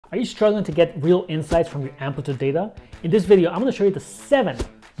Are you struggling to get real insights from your Amplitude data? In this video, I'm going to show you the 7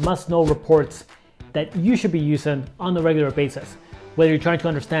 must-know reports that you should be using on a regular basis. Whether you're trying to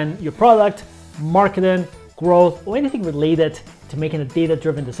understand your product, marketing, growth, or anything related to making a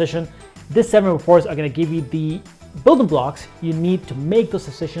data-driven decision, these 7 reports are going to give you the building blocks you need to make those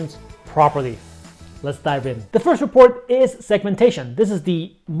decisions properly. Let's dive in. The first report is segmentation. This is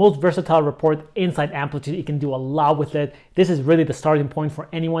the most versatile report inside Amplitude. You can do a lot with it. This is really the starting point for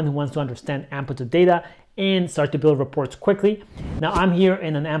anyone who wants to understand Amplitude data and start to build reports quickly. Now I'm here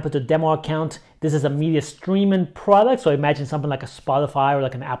in an Amplitude demo account. This is a media streaming product. So imagine something like a Spotify or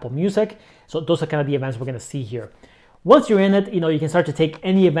like an Apple Music. So those are kind of the events we're going to see here. Once you're in it, you can start to take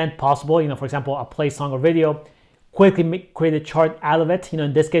any event possible. For example, a play, song, or video. Quickly create a chart out of it.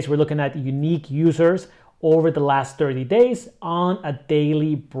 In this case, we're looking at unique users over the last 30 days on a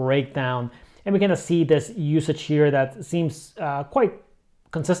daily breakdown. And we're gonna see this usage here that seems quite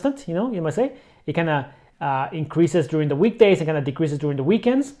consistent, you might say. It kind of increases during the weekdays and kind of decreases during the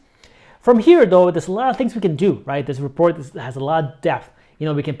weekends. From here though, there's a lot of things we can do, right? This report has a lot of depth.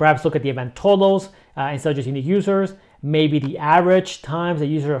 We can perhaps look at the event totals instead of just unique users, maybe the average times the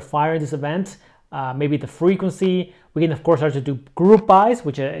users are firing this event, maybe the frequency. We can of course start to do group buys,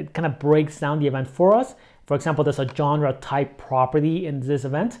 which kind of breaks down the event for us. For example, there's a genre type property in this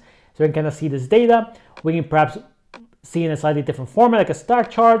event. So we can kind of see this data. We can perhaps see in a slightly different format, like a star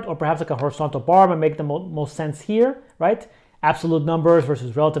chart, or perhaps like a horizontal bar might make the most sense here, right? Absolute numbers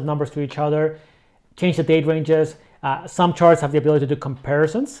versus relative numbers to each other. Change the date ranges. Some charts have the ability to do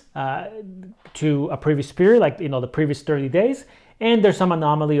comparisons to a previous period, like the previous 30 days. And there's some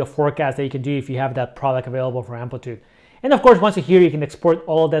anomaly or forecast that you can do if you have that product available for Amplitude. And of course, once you're here, you can export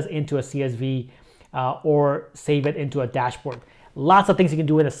all of this into a CSV or save it into a dashboard. Lots of things you can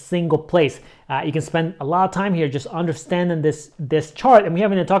do in a single place. You can spend a lot of time here just understanding this chart. And we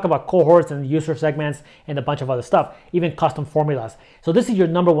haven't even talked about cohorts and user segments and a bunch of other stuff, even custom formulas. So this is your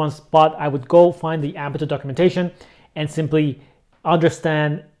number one spot. I would go find the Amplitude documentation and simply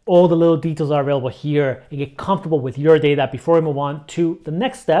understand all the little details are available here and get comfortable with your data before we move on to the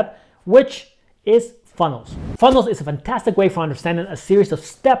next step, which is funnels. Funnels is a fantastic way for understanding a series of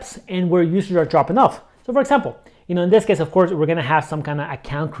steps and where users are dropping off. So for example, in this case, of course, we're going to have some kind of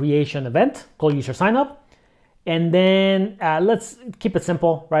account creation event called user sign up. And then let's keep it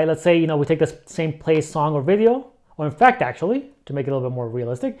simple, right? Let's say, we take this same play, song, or video, or in fact, actually, to make it a little bit more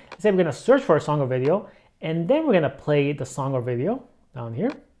realistic, let's say we're going to search for a song or video, and then we're going to play the song or video down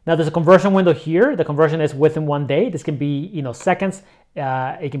here. Now there's a conversion window here. The conversion is within 1 day. This can be, seconds,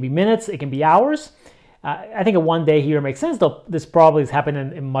 it can be minutes, it can be hours. I think a 1 day here makes sense, though this probably is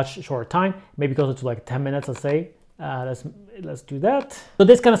happening in much shorter time, maybe closer to like 10 minutes, let's say. Let's do that. So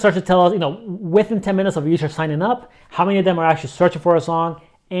this kind of starts to tell us, within 10 minutes of users signing up, how many of them are actually searching for a song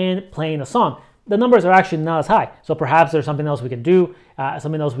and playing a song. The numbers are actually not as high. So perhaps there's something else we can do,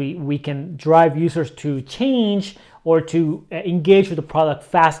 something else we can drive users to change or to engage with the product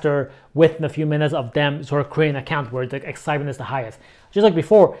faster within a few minutes of them sort of creating an account where the excitement is the highest. Just like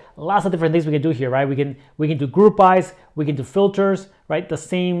before, lots of different things we can do here, right? We can do group buys, we can do filters, right? The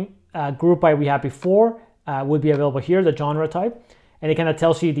same group buy we had before would be available here, the genre type, and it kind of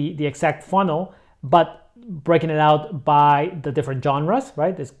tells you the exact funnel, but breaking it out by the different genres,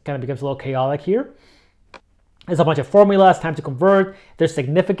 right? This kind of becomes a little chaotic here. There's a bunch of formulas, time to convert, there's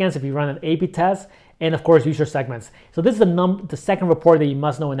significance if you run an A/B test, and of course user segments. So this is the second report that you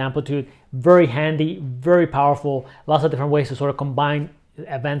must know in Amplitude. Very handy, very powerful, lots of different ways to sort of combine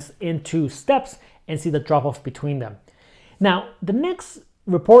events into steps and see the drop-off between them. Now, the next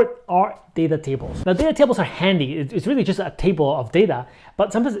report are data tables. Now data tables are handy. It's really just a table of data,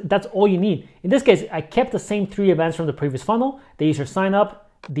 but sometimes that's all you need. In this case, I kept the same 3 events from the previous funnel: the user sign up,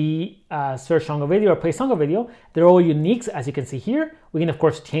 the search song or video, or play song or video. They're all uniques, as you can see here. We can of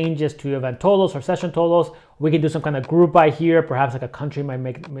course change this to event totals or session totals. We can do some kind of group by here. Perhaps like a country might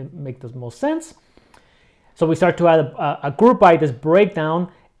make the most sense. So we start to add a group by this breakdown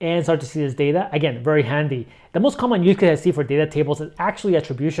and start to see this data. Again, very handy. The most common use case I see for data tables is actually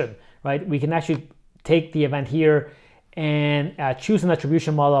attribution, right? We can actually take the event here and choose an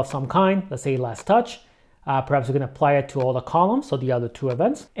attribution model of some kind, let's say last touch. Perhaps we can apply it to all the columns, so the other 2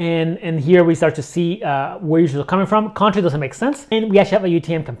 events. And here we start to see where users are coming from. Country doesn't make sense. And we actually have a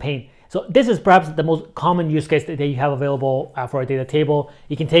UTM campaign. So this is perhaps the most common use case that you have available for a data table.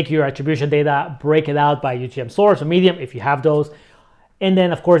 You can take your attribution data, break it out by UTM source or medium if you have those. And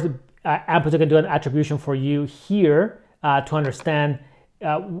then of course, Amplitude can do an attribution for you here to understand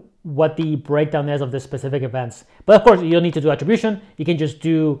what the breakdown is of this specific events. But of course, you don't need to do attribution. You can just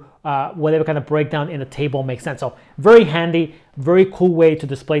do whatever kind of breakdown in the table makes sense. So very handy, very cool way to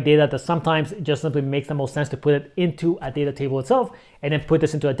display data that sometimes it just simply makes the most sense to put it into a data table itself and then put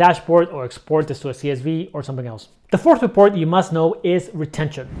this into a dashboard or export this to a CSV or something else. The fourth report you must know is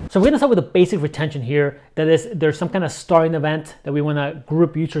retention. So we're gonna start with the basic retention here. That is, there's some kind of starting event that we wanna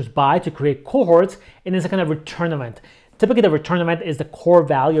group users by to create cohorts, and there's a kind of return event. Typically, the return event is the core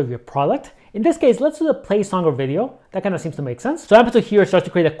value of your product. In this case, let's do the play song or video. That kind of seems to make sense. So Amplitude here starts to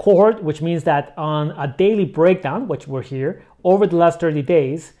create a cohort, which means that on a daily breakdown, which we're here, over the last 30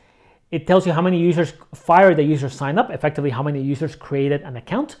 days, it tells you how many users fired the user sign up, effectively how many users created an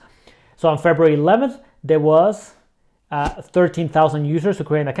account. So on February 11th, there was 13,000 users who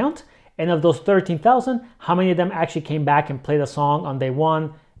created an account. And of those 13,000, how many of them actually came back and played a song on day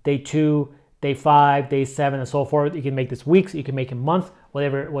 1, day 2, day 5, day 7, and so forth. You can make this weeks, you can make it month,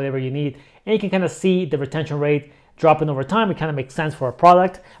 whatever you need. And you can kind of see the retention rate dropping over time. It kind of makes sense for a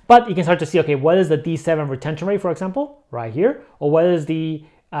product, but you can start to see, okay, what is the D7 retention rate, for example, right here, or what is the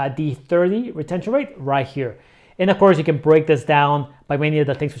D30 retention rate right here. And of course, you can break this down by many of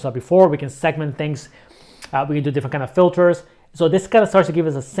the things we saw before. We can segment things. We can do different kind of filters. So this kind of starts to give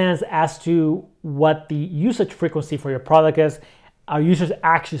us a sense as to what the usage frequency for your product is. Are users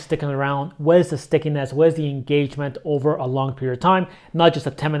actually sticking around? What is the stickiness? What is the engagement over a long period of time? Not just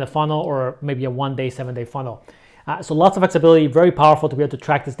a 10-minute funnel or maybe a 1-day, 7-day funnel. So lots of flexibility, very powerful to be able to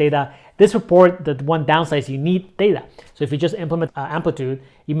track this data. This report, the one downside is you need data. So if you just implement Amplitude,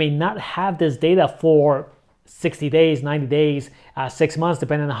 you may not have this data for 60 days, 90 days, 6 months,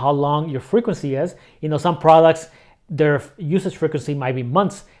 depending on how long your frequency is. You know, some products, their usage frequency might be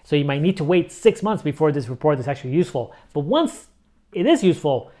months. So you might need to wait 6 months before this report is actually useful. But once it is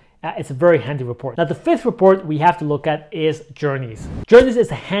useful, it's a very handy report. Now, the fifth report we have to look at is journeys. Journeys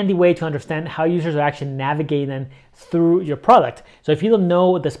is a handy way to understand how users are actually navigating through your product. So if you don't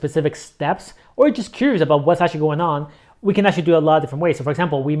know the specific steps or you're just curious about what's actually going on, we can actually do a lot of different ways. So for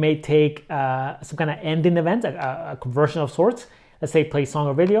example, we may take some kind of ending event, a conversion of sorts. Let's say play song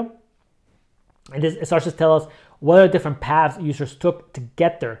or video. And this starts to tell us what are different paths users took to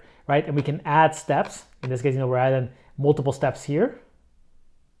get there, right? And we can add steps. In this case, we're adding multiple steps here,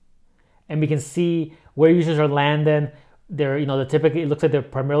 and we can see where users are landing. They're, typically it looks like they're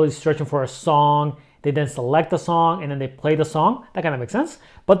primarily searching for a song. They then select the song and then they play the song. That kind of makes sense.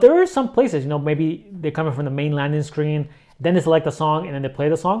 But there are some places, maybe they're coming from the main landing screen, then they select the song and then they play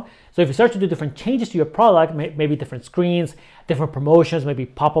the song. So if you start to do different changes to your product, maybe different screens, different promotions, maybe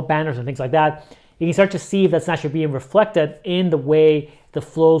pop-up banners and things like that, you can start to see if that's actually being reflected in the way the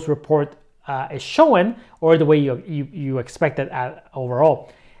flows report is showing, or the way you expect it overall.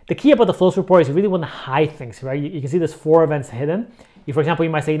 The key about the flows report is you really want to hide things, right? You can see there's 4 events hidden. For example,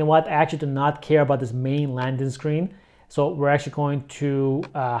 you might say, I actually do not care about this main landing screen. So we're actually going to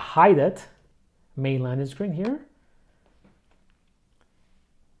hide it, main landing screen here.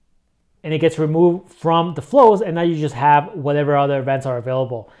 And it gets removed from the flows, and now you just have whatever other events are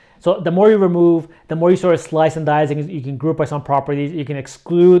available. So the more you remove, the more you sort of slice and dice, and you can group by some properties, you can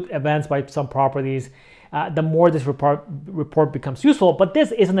exclude events by some properties, the more this report becomes useful. But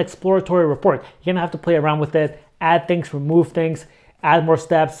this is an exploratory report. You're gonna have to play around with it, add things, remove things, add more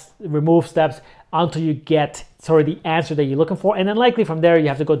steps, remove steps, until you get sort of the answer that you're looking for. And then likely from there, you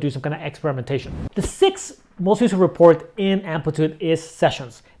have to go do some kind of experimentation. The 6th most useful report in Amplitude is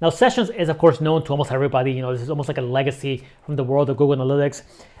sessions. Now, sessions is of course known to almost everybody. This is almost like a legacy from the world of Google Analytics.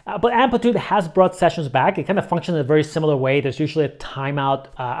 But Amplitude has brought sessions back. It kind of functions in a very similar way. There's usually a timeout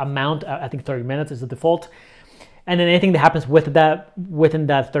amount. I think 30 minutes is the default. And then anything that happens within that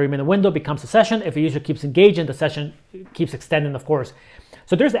 30-minute window becomes a session. If a user keeps engaging, the session keeps extending, of course.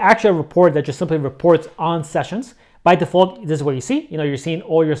 So there's actually a report that just simply reports on sessions. By default, this is what you see. You're seeing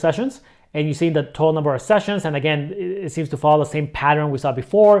all your sessions, and you're seeing the total number of sessions. And again, it seems to follow the same pattern we saw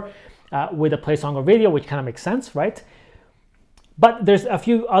before with a play song or video, which kind of makes sense, right? But there's a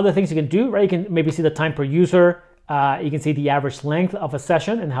few other things you can do, right? You can maybe see the time per user. You can see the average length of a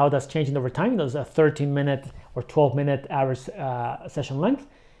session and how that's changing over time. There's a 13-minute or 12-minute average session length.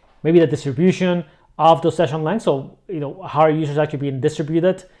 Maybe the distribution of those session lengths. So, how are users actually being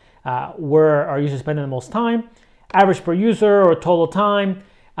distributed? Where are users spending the most time? Average per user or total time.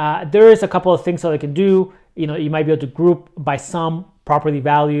 There is a couple of things that I can do. You might be able to group by some property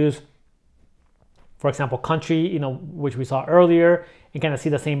values. for example, country, which we saw earlier, and kind of see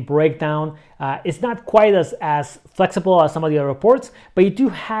the same breakdown. It's not quite as flexible as some of the other reports, but you do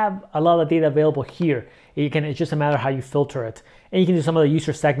have a lot of data available here. It's just a matter of how you filter it. And you can do some of the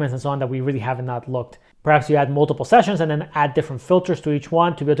user segments and so on that we really have not looked. Perhaps you add multiple sessions and then add different filters to each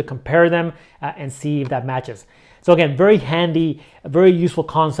one to be able to compare them and see if that matches. So again, very handy, very useful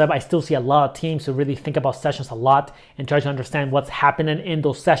concept. I still see a lot of teams who really think about sessions a lot and try to understand what's happening in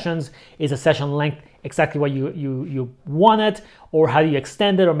those sessions. Is a session length exactly what you want it, or how do you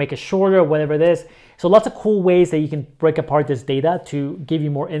extend it or make it shorter, or whatever it is. So lots of cool ways that you can break apart this data to give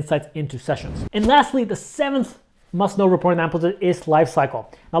you more insights into sessions. And lastly, the seventh must-know report in Amplitude is lifecycle.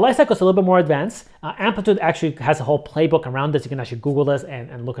 Now, lifecycle is a little bit more advanced. Amplitude actually has a whole playbook around this. You can actually Google this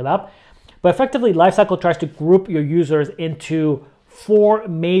and look it up. But effectively, lifecycle tries to group your users into 4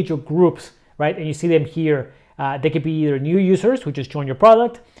 major groups, right? And you see them here. They could be either new users who just joined your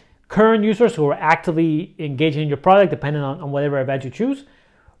product, current users who are actively engaging in your product, depending on whatever event you choose,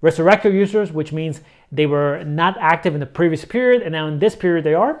 resurrector users, which means they were not active in the previous period, and now in this period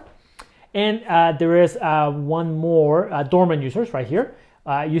they are. And there is one more, dormant users right here,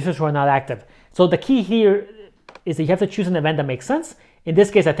 users who are not active. So the key here is that you have to choose an event that makes sense. In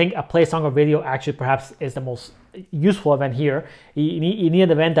this case, I think a play, song, or video actually perhaps is the most useful event here. You need an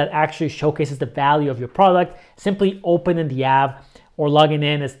event that actually showcases the value of your product. Simply opening the app or logging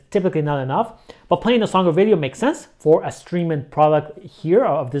in is typically not enough. But playing a song or video makes sense for a streaming product here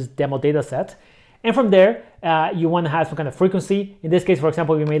of this demo data set. And from there, you want to have some kind of frequency. In this case, for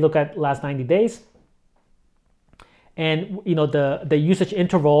example, we may look at last 90 days. And the usage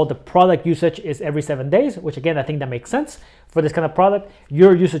interval, the product usage is every 7 days, which again, I think that makes sense for this kind of product.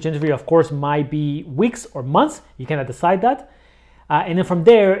 Your usage interval, of course, might be weeks or months. You cannot decide that. And then from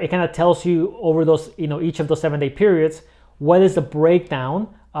there, it kind of tells you over those, each of those 7-day periods, what is the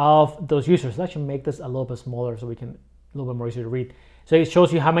breakdown of those users. Let's actually make this a little bit smaller so we can, a little bit more easier to read. So it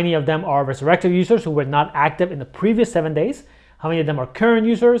shows you how many of them are resurrected users who were not active in the previous 7 days, how many of them are current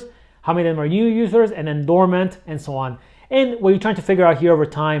users, how many of them are new users, and then dormant, and so on. And what you're trying to figure out here over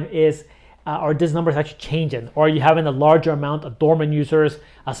time is, are these numbers actually changing? Or are you having a larger amount of dormant users,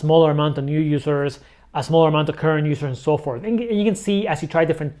 a smaller amount of new users, a smaller amount of current users, and so forth? And you can see as you try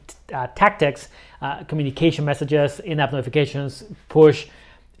different tactics, communication messages, in-app notifications, push,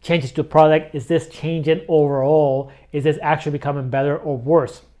 changes to product, is this changing overall? Is this actually becoming better or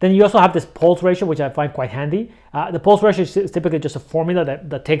worse? Then you also have this pulse ratio, which I find quite handy. The pulse ratio is typically just a formula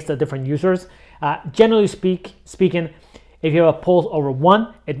that takes the different users. Generally speaking, if you have a pulse over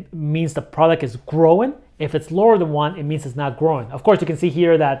 1, it means the product is growing. If it's lower than 1, it means it's not growing. Of course, you can see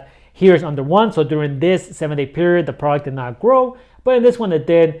here that here is under 1. So during this 7-day period, the product did not grow. But in this one, it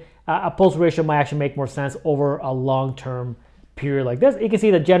did. A pulse ratio might actually make more sense over a long-term period like this. You can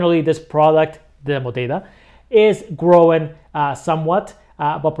see that generally this product, demo data, is growing somewhat,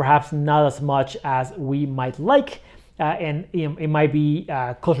 but perhaps not as much as we might like. And it might be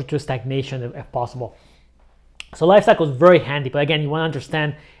closer to stagnation if possible. So lifecycle is very handy, but again, you want to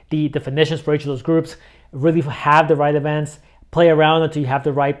understand the definitions for each of those groups, really have the right events, play around until you have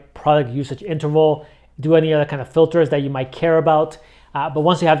the right product usage interval, do any other kind of filters that you might care about. But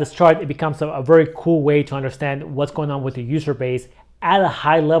once you have this chart, it becomes a very cool way to understand what's going on with the user base at a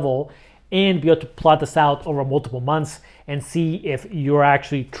high level and be able to plot this out over multiple months and see if you're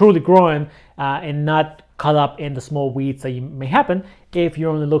actually truly growing and not caught up in the small weeds that may happen if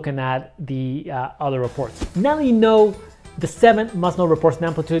you're only looking at the other reports. Now that you know the 7 must-know reports in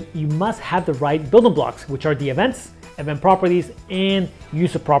Amplitude, you must have the right building blocks, which are the events, event properties, and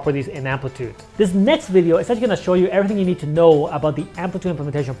user properties in Amplitude. This next video is actually going to show you everything you need to know about the Amplitude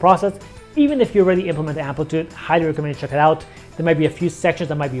implementation process. Even if you already implemented Amplitude, highly recommend you check it out. There might be a few sections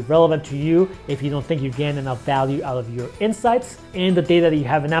that might be relevant to you if you don't think you're getting enough value out of your insights and the data that you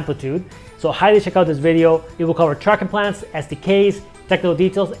have in Amplitude. So highly check out this video. It will cover tracking plans, SDKs, technical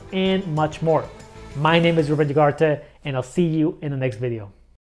details, and much more. My name is Ruben Ugarte, and I'll see you in the next video.